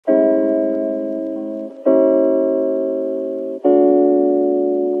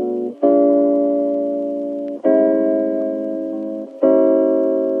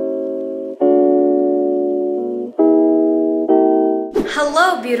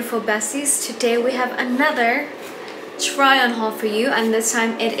beautiful besties. Today we have another try on haul for you, and this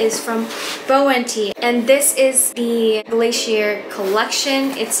time it is from bo+tee, and this is the Glacier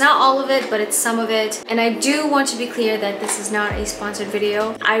collection. It's not all of it, but it's some of it, and I do want to be clear that this is not a sponsored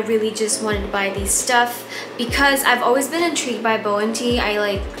video. I really just wanted to buy these stuff because I've always been intrigued by bo+tee.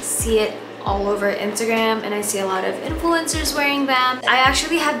 I see it all over Instagram and I see a lot of influencers wearing them. I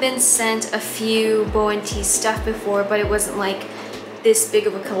actually have been sent a few bo+tee stuff before, but it wasn't like this big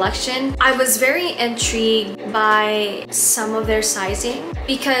of a collection. I was very intrigued by some of their sizing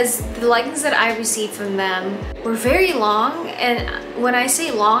because the leggings that I received from them were very long, and when I say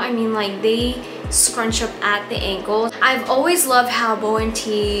long, I mean like they scrunch up at the ankle. I've always loved how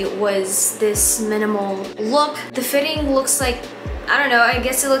bo+tee was this minimal look. The fitting looks like, I don't know, I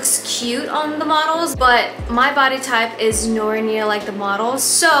guess it looks cute on the models, but my body type is nowhere near like the models,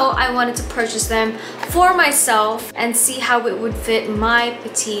 so I wanted to purchase them for myself and see how it would fit my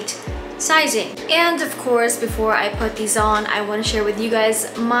petite sizing. And of course, before I put these on, I want to share with you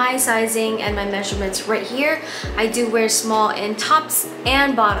guys my sizing and my measurements right here. I do wear small in tops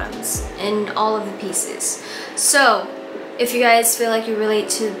and bottoms in all of the pieces. So if you guys feel like you relate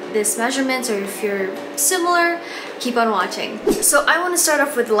to this measurements, or if you're similar, keep on watching. So I want to start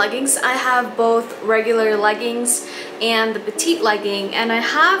off with leggings. I have both regular leggings and the petite legging, and I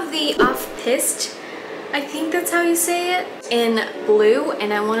have the off-piste, I think that's how you say it, in blue,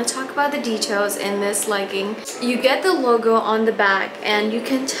 and I want to talk about the details in this legging. You get the logo on the back, and you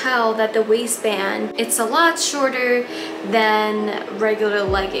can tell that the waistband, it's a lot shorter than regular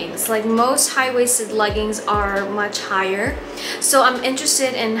leggings. Like most high-waisted leggings are much higher, so I'm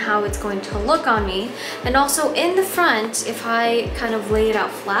interested in how it's going to look on me. And also in the front, if I kind of lay it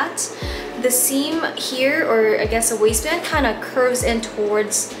out flat, the seam here, or I guess a waistband, kind of curves in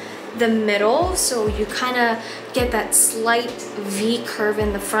towards the middle, so you kind of get that slight V curve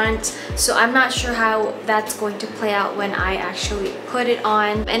in the front. So I'm not sure how that's going to play out when I actually put it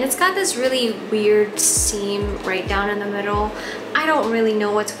on. And it's got this really weird seam right down in the middle. I don't really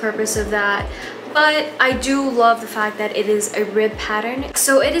know what's the purpose of that, but I do love the fact that it is a rib pattern,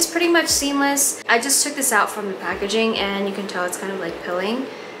 so it is pretty much seamless. I just took this out from the packaging and you can tell it's kind of like pilling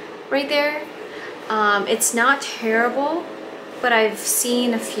right there. It's not terrible, but I've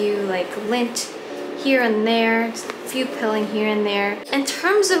seen a few like lint here and there, a few pilling here and there. In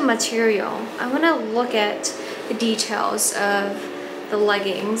terms of material, I want to look at the details of the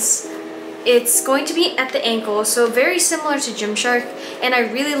leggings. It's going to be at the ankle, so very similar to Gymshark, and I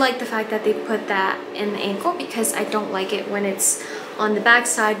really like the fact that they put that in the ankle because I don't like it when it's on the back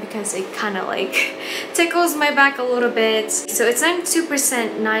side because it kind of like tickles my back a little bit. So it's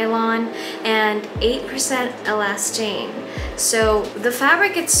 92% nylon and 8% elastane. So the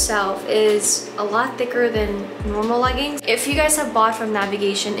fabric itself is a lot thicker than normal leggings. If you guys have bought from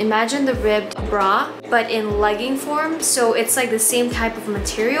Navigation, imagine the ribbed bra but in legging form. So it's like the same type of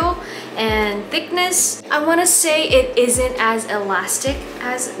material and thickness. I want to say it isn't as elastic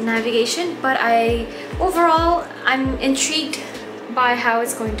as Navigation, but overall I'm intrigued by how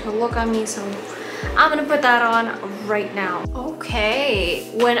it's going to look on me, so I'm gonna put that on right now.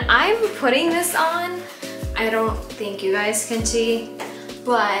 Okay, when I'm putting this on, I don't think you guys can see,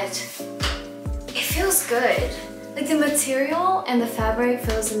 but it feels good. Like the material and the fabric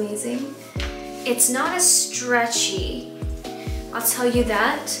feels amazing. It's not as stretchy, I'll tell you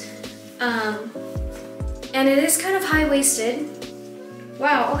that. And it is kind of high-waisted.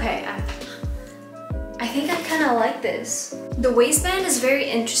 Wow, okay. I think I kind of like this. The waistband is very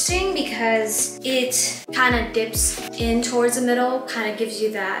interesting because it kind of dips in towards the middle, kind of gives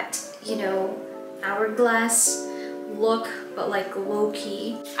you that, you know, hourglass look, but like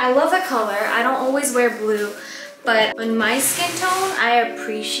low-key. I love the color. I don't always wear blue, but on my skin tone, I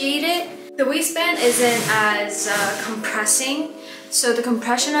appreciate it. The waistband isn't as compressing, so the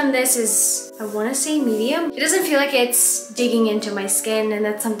compression on this is, I want to say, medium. It doesn't feel like it's digging into my skin, and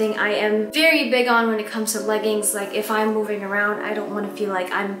that's something I am very big on when it comes to leggings. Like if I'm moving around, I don't want to feel like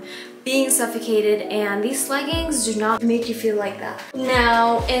I'm being suffocated, and these leggings do not make you feel like that.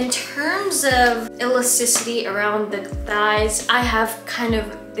 Now, in terms of elasticity around the thighs, I have kind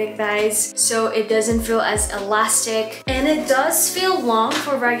of big thighs, so it doesn't feel as elastic, and it does feel long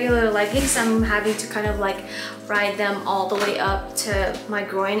for regular leggings. I'm having to kind of like ride them all the way up to my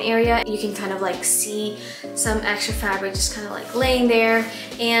groin area. You can kind of like see some extra fabric just kind of like laying there,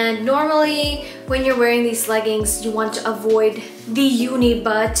 and normally when you're wearing these leggings you want to avoid the uni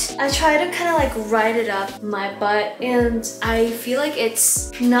butt. I try to kind of like ride it up my butt, and I feel like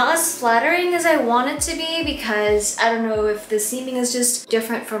it's not as flattering as I want it to be, because I don't know if the seaming is just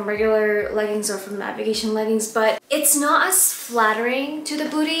different from regular leggings or from navigation leggings, but it's not as flattering to the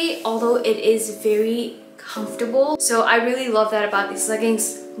booty, although it is very comfortable. So I really love that about these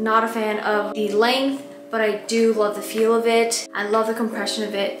leggings. Not a fan of the length, but I do love the feel of it. I love the compression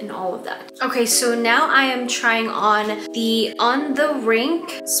of it and all of that. Okay, so now I am trying on the On the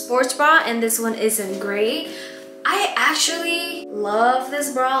Rink sports bra, and this one is in gray. I actually love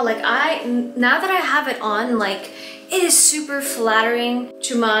this bra. Like, now that I have it on, like, it is super flattering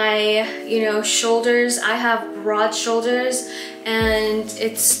to my, you know, shoulders. I have broad shoulders, and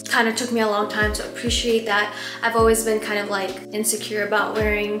it's kind of took me a long time to appreciate that. I've always been kind of like insecure about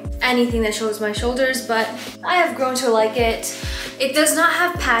wearing anything that shows my shoulders, but I have grown to like it. It does not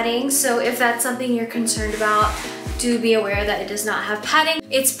have padding, so if that's something you're concerned about, do be aware that it does not have padding.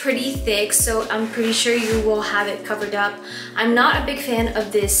 It's pretty thick, so I'm pretty sure you will have it covered up. I'm not a big fan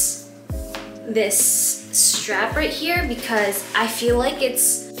of this strap right here, because I feel like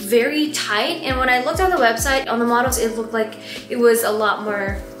it's very tight, and when I looked on the website on the models, it looked like it was a lot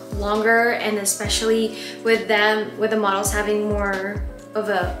more longer, and especially with the models having more of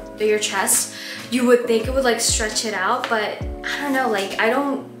a bigger chest, you would think it would like stretch it out, but I don't know, like, I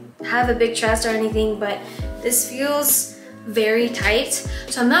don't have a big chest or anything, but this feels very tight,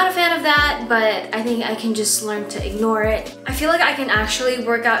 so I'm not a fan of that, but I think I can just learn to ignore it. I feel like I can actually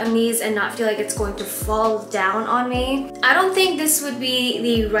work out in these and not feel like it's going to fall down on me. I don't think this would be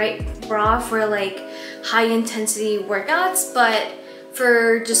the right bra for like high intensity workouts, but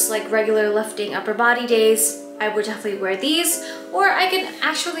for just like regular lifting upper body days, I would definitely wear these, or I can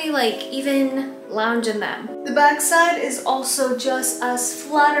actually like even lounge in them. The back side is also just as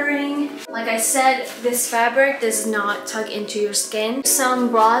flattering. Like I said, this fabric does not tug into your skin.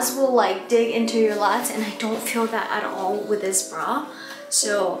 Some bras will like dig into your lats, and I don't feel that at all with this bra.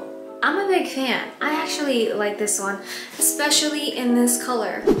 So I'm a big fan. I actually like this one, especially in this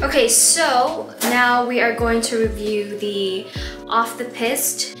color. Okay, so now we are going to review the Off the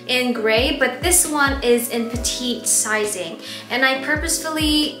Piste in gray, but this one is in petite sizing. And I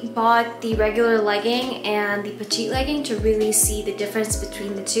purposefully bought the regular legging and the petite legging to really see the difference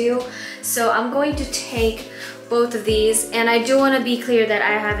between the two. So I'm going to take both of these, and I do want to be clear that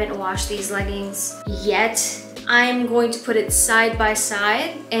I haven't washed these leggings yet. I'm going to put it side by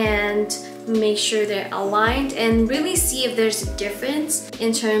side and make sure they're aligned and really see if there's a difference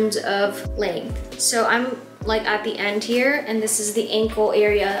in terms of length. So I'm like at the end here, and this is the ankle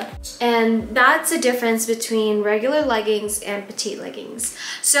area, and that's a difference between regular leggings and petite leggings.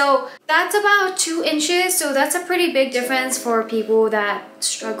 So that's about 2 inches, so that's a pretty big difference for people that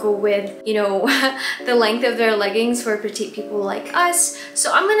struggle with, you know, the length of their leggings, for petite people like us.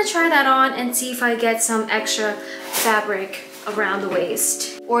 So I'm gonna try that on and see if I get some extra fabric around the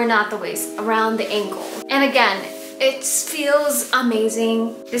waist, or not the waist, around the ankle. And again, it feels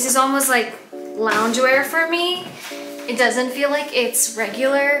amazing. This is almost like loungewear for me. It doesn't feel like it's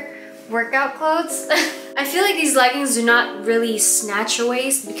regular workout clothes. I feel like these leggings do not really snatch your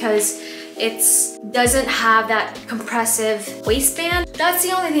waist because it doesn't have that compressive waistband. That's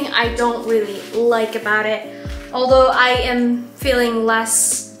the only thing I don't really like about it. Although I am feeling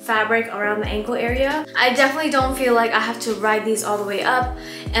less fabric around the ankle area, I definitely don't feel like I have to ride these all the way up.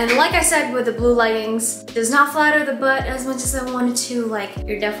 And like I said with the blue leggings, it does not flatter the butt as much as I wanted to. Like,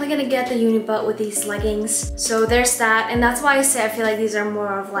 you're definitely gonna get the uni butt with these leggings. So there's that, and that's why I say I feel like these are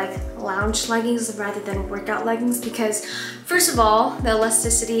more of like lounge leggings rather than workout leggings, because first of all, the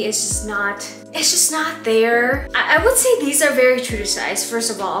elasticity is just not there. I would say these are very true to size.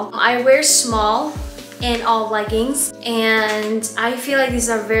 First of all, I wear small in all leggings, and I feel like these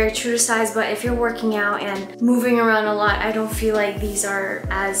are very true to size, but if you're working out and moving around a lot, I don't feel like these are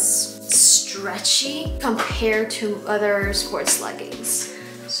as stretchy compared to other sports leggings.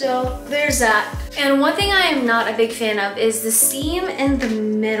 So there's that. And one thing I am not a big fan of is the seam in the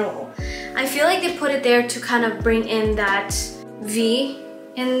middle. I feel like they put it there to kind of bring in that V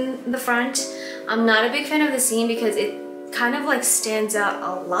in the front. I'm not a big fan of the seam because it kind of like stands out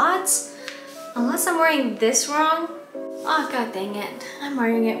a lot. Unless I'm wearing this wrong. Oh, god dang it. I'm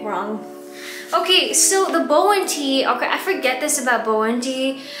wearing it wrong. Okay, so the bo+tee, okay, I forget this about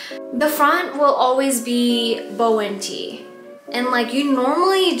bo+tee. The front will always be bo+tee. And like, you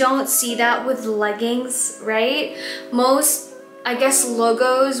normally don't see that with leggings, right? Most, I guess,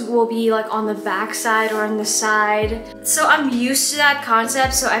 logos will be like on the back side or on the side. So I'm used to that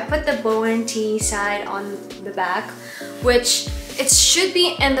concept, so I put the bo+tee side on the back, which it should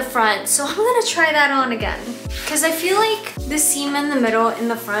be in the front. So I'm gonna try that on again, because I feel like the seam in the middle in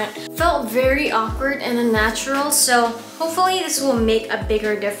the front felt very awkward and unnatural, so hopefully this will make a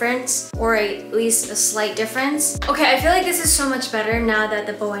bigger difference, or at least a slight difference. Okay, I feel like this is so much better now that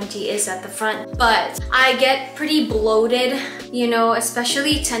the bo+tee is at the front, but I get pretty bloated, you know,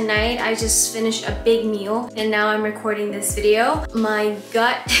 especially tonight. I just finished a big meal and now I'm recording this video. My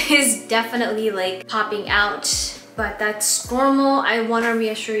gut is definitely like popping out, but that's normal. I want to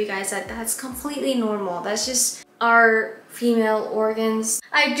reassure you guys that that's completely normal. That's just our female organs.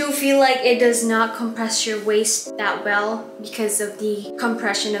 I do feel like it does not compress your waist that well because of the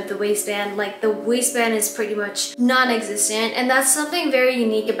compression of the waistband. Like the waistband is pretty much non-existent, and that's something very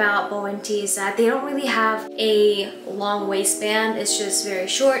unique about bo+tee, is that they don't really have a long waistband. It's just very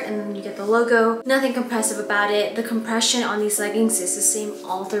short, and then you get the logo. Nothing compressive about it. The compression on these leggings is the same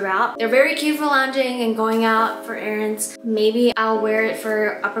all throughout. They're very cute for lounging and going out for errands. Maybe I'll wear it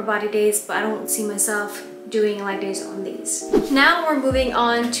for upper body days, but I don't see myself doing leg days on these. Now we're moving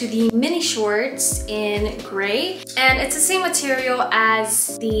on to the mini shorts in gray, and it's the same material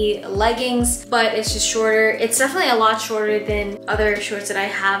as the leggings, but it's just shorter. It's definitely a lot shorter than other shorts that I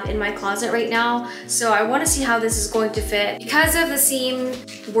have in my closet right now, so I want to see how this is going to fit. Because of the seam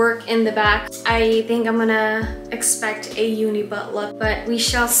work in the back, I think I'm gonna expect a uni butt look, but we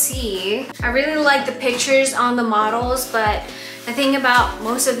shall see. I really like the pictures on the models, but the thing about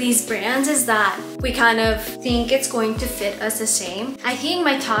most of these brands is that we kind of think it's going to fit us the same. I think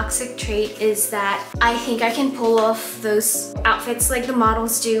my toxic trait is that I think I can pull off those outfits like the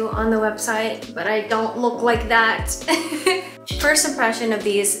models do on the website, but I don't look like that. First impression of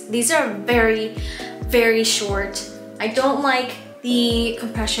these are very, very short. I don't like the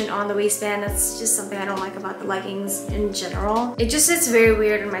compression on the waistband. That's just something I don't like about the leggings in general. It just sits very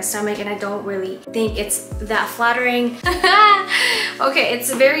weird in my stomach, and I don't really think it's that flattering. Okay,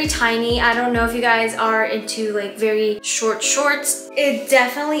 it's very tiny. I don't know if you guys are into like very short shorts. It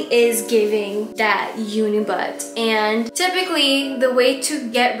definitely is giving that uni butt, and typically the way to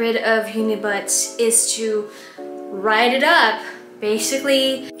get rid of uni butts is to ride it up.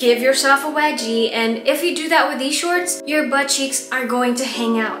 Basically, give yourself a wedgie, and if you do that with these shorts, your butt cheeks are going to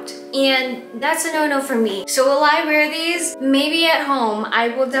hang out. And that's a no-no for me. So will I wear these? Maybe at home. I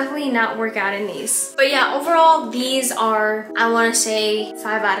will definitely not work out in these. But yeah, overall, these are, I want to say,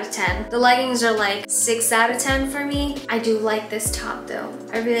 5 out of 10. The leggings are like 6 out of 10 for me. I do like this top though.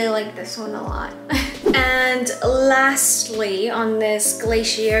 I really like this one a lot. And lastly, on this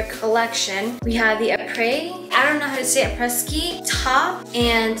Glacier collection, we have the après. I don't know how to say après-ski top,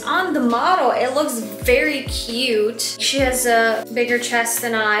 and on the model it looks very cute. She has a bigger chest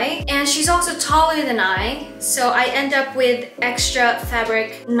than I, and she's also taller than I, so I end up with extra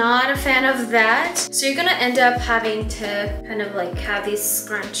fabric. Not a fan of that. So you're gonna end up having to kind of like have these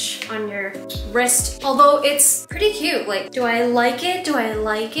scrunch on your wrist, although it's pretty cute. Like, do I like it? Do I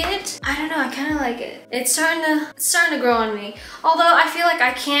like it? I don't know, I kind of like it. It's starting to grow on me, although I feel like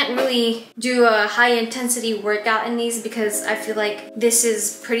I can't really do a high intensity workout in these because I feel like this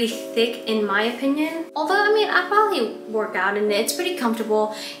is pretty thick in my opinion. Although, I mean, I probably work out in it. It's pretty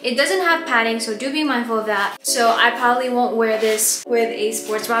comfortable. It doesn't have padding, so do be mindful of that. So I probably won't wear this with a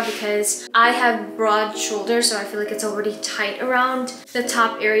sports bra because I have broad shoulders, so I feel like it's already tight around the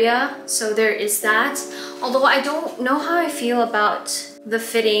top area. So there is that. Although I don't know how I feel about the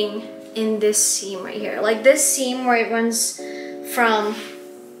fitting in this seam right here. Like this seam where it runs from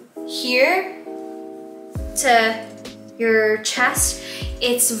here to your chest,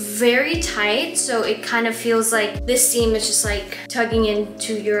 it's very tight, so it kind of feels like this seam is just like tugging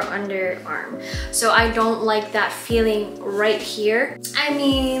into your underarm. So I don't like that feeling right here. I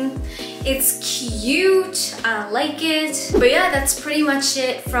mean, it's cute, I like it. But yeah, that's pretty much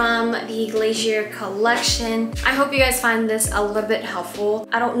it from the Glacier collection. I hope you guys find this a little bit helpful.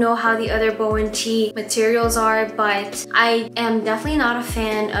 I don't know how the other bo+tee materials are, but I am definitely not a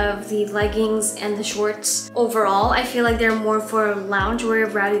fan of the leggings and the shorts overall. I feel like they're more for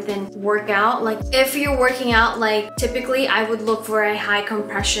loungewear rather than workout. Like if you're working out, like typically I would look for a high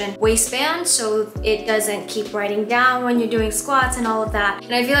compression waistband so it doesn't keep riding down when you're doing squats and all of that.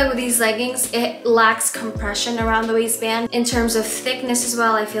 And I feel like with these leggings, it lacks compression around the waistband. In terms of thickness as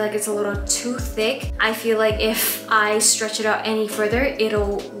well, I feel like it's a little too thick. I feel like if I stretch it out any further,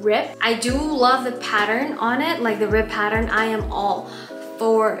 it'll rip. I do love the pattern on it, like the rib pattern. I am all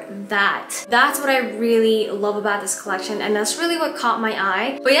for that. That's what I really love about this collection, and that's really what caught my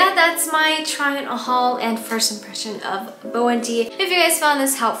eye. But yeah, that's my try on haul and first impression of bo+tee. If you guys found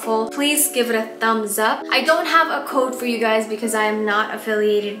this helpful, please give it a thumbs up. I don't have a code for you guys because I am not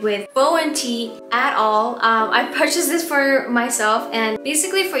affiliated with bo+tee at all. I purchased this for myself and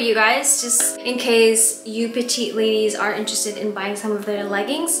basically for you guys, just in case you petite ladies are interested in buying some of their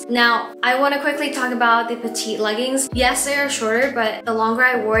leggings. Now, I want to quickly talk about the petite leggings. Yes, they are shorter, but the longer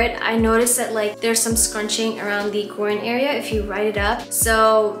I wore it, I noticed that like there's some scrunching around the groin area if you ride it up.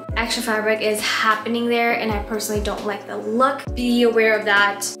 So extra fabric is happening there, and I personally don't like the look. Be aware of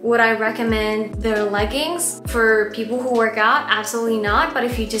that. Would I recommend their leggings for people who work out? Absolutely not. But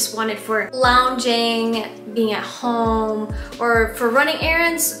if you just want it for lounging, being at home, or for running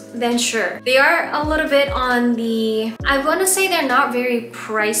errands, then sure. They are a little bit on the, I want to say they're not very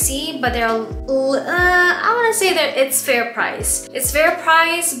pricey, but they're, I want to say that it's fair price. It's fair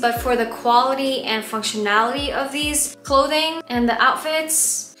price, but for the quality and functionality of these clothing and the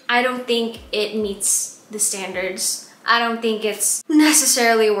outfits, I don't think it meets the standards. I don't think it's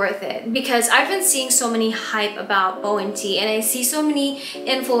necessarily worth it, because I've been seeing so many hype about bo+tee, and I see so many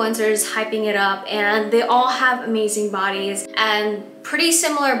influencers hyping it up, and they all have amazing bodies and pretty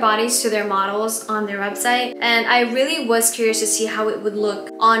similar bodies to their models on their website. And I really was curious to see how it would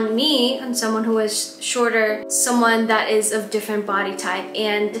look on me, on someone who is shorter, someone that is of different body type.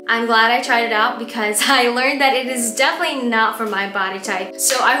 And I'm glad I tried it out because I learned that it is definitely not for my body type.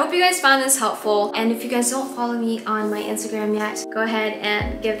 So I hope you guys found this helpful. And if you guys don't follow me on my Instagram yet, go ahead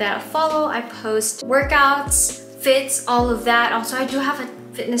and give that a follow. I post workouts, fits, all of that. Also, I do have a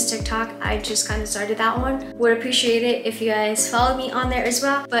fitness TikTok. I just kind of started that one. Would appreciate it if you guys follow me on there as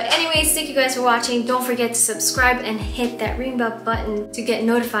well. But anyways, thank you guys for watching. Don't forget to subscribe and hit that ring bell button to get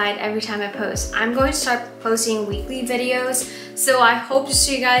notified every time I post. I'm going to start posting weekly videos, so I hope to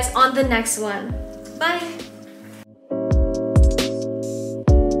see you guys on the next one. Bye!